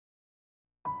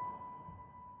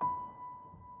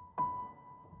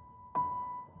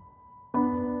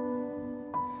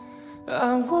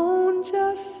I won't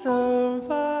just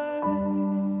survive.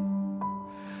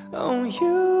 Oh, you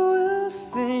will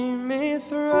see me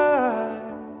thrive.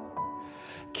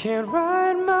 Can't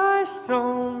write my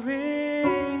story.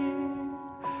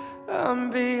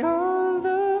 I'm beyond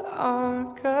the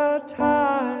archetype.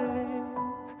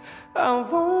 I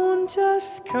won't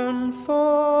just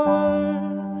conform.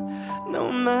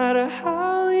 No matter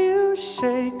how you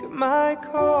shake my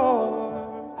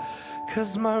core,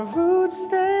 'cause my roots,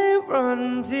 they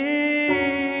run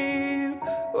deep.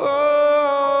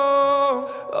 Oh,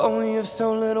 oh, you have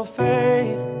so little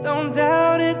faith. Don't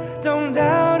doubt it, don't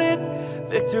doubt it.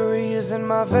 Victory is in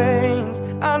my veins.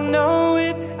 I know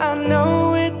it, I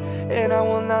know it. And I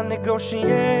will not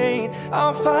negotiate.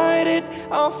 I'll fight it,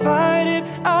 I'll fight it.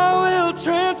 I will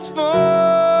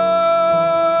transform.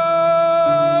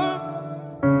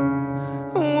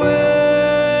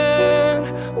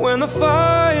 When the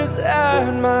fire's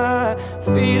at my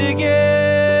feet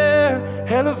again,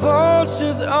 and the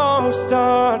vultures all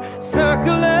start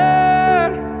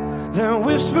circling, they're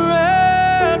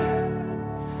whispering,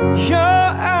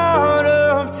 you're out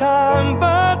of time,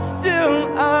 but still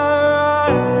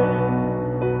I rise.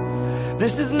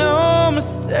 This is no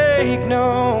mistake,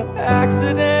 no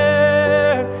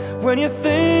accident. When you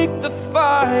think the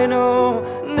final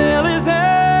nail is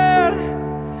in,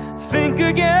 think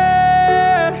again.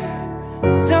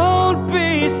 Don't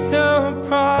be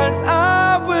surprised,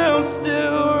 I will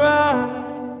still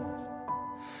rise.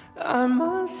 I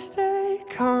must stay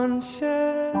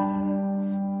conscious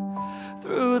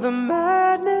through the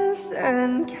madness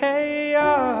and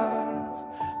chaos.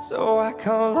 So I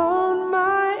call on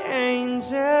my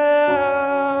angels.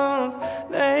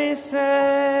 They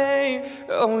say,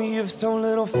 oh, you've so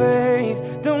little faith.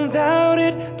 Don't doubt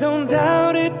it, don't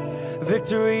doubt it.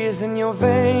 Victory is in your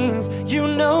veins. You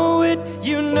know it,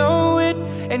 you know it.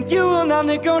 And you will not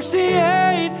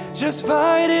negotiate. Just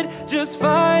fight it,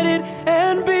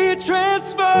 and be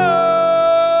transformed.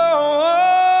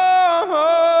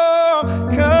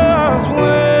 'Cause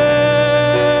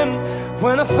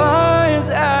when the fire's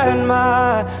at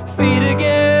my feet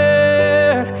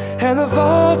again, and the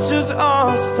vultures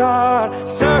all start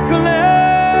circling,